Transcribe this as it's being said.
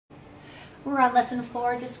We're on lesson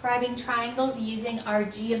 4, describing triangles using our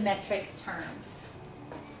geometric terms.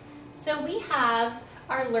 So we have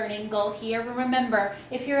our learning goal here. Remember,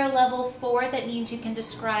 if you're a level 4, that means you can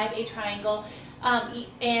describe a triangle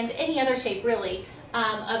and any other shape really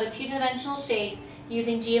of a two-dimensional shape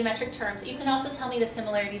using geometric terms. You can also tell me the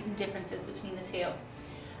similarities and differences between the two.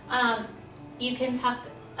 You can talk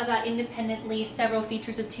about independently several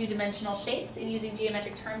features of two-dimensional shapes and using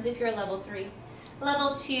geometric terms if you're a level 3.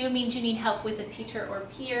 Level 2 means you need help with a teacher or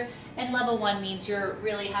peer, and level 1 means you're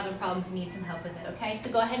really having problems and need some help with it, okay?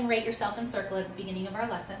 So go ahead and rate yourself and circle at the beginning of our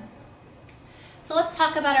lesson. So let's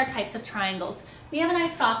talk about our types of triangles. We have an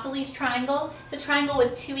isosceles triangle. It's a triangle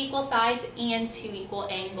with 2 equal sides and 2 equal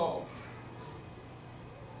angles.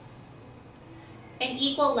 An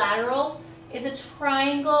equilateral is a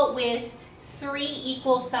triangle with 3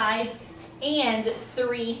 equal sides and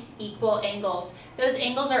 3 equal angles. Those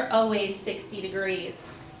angles are always 60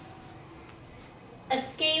 degrees. A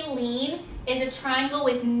scalene is a triangle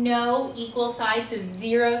with no equal sides, so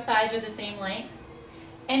 0 sides are the same length.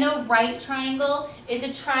 And a right triangle is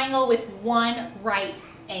a triangle with 1 right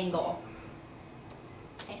angle.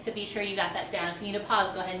 Okay, so be sure you got that down. If you need to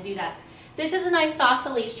pause, go ahead and do that. This is an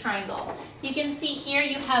isosceles triangle. You can see here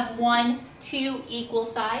you have 2 equal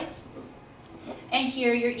sides. And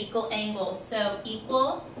here are your equal angles. So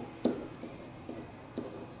equal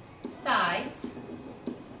sides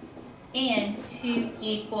and 2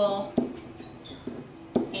 equal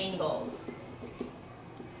angles.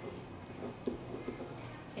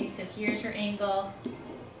 Okay, so here's your angle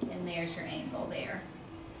and there's your angle there.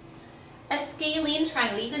 A scalene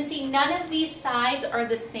triangle, you can see none of these sides are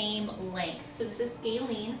the same length. So this is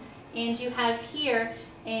scalene, and you have here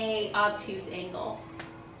a obtuse angle.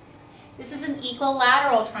 This is an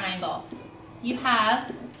equilateral triangle. You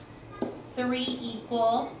have 3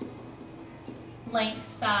 equal length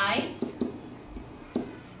sides,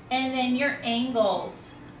 and then your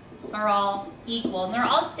angles are all equal, and they're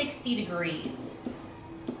all 60 degrees.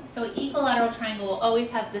 So an equilateral triangle will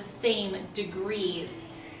always have the same degrees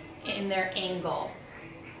in their angle.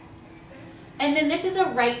 And then this is a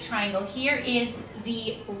right triangle. Here is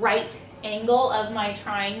the right angle of my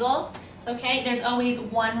triangle. Okay, there's always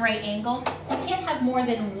 1 right angle. You can't have more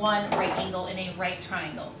than 1 right angle in a right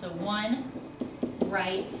triangle. So 1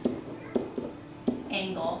 right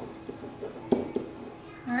angle.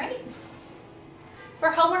 All right. For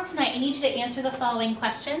homework tonight, I need you to answer the following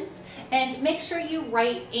questions and make sure you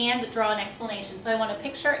write and draw an explanation. So I want a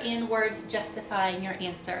picture and words justifying your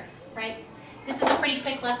answer, right? This is a pretty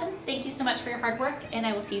quick lesson. Thank you so much for your hard work, and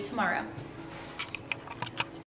I will see you tomorrow.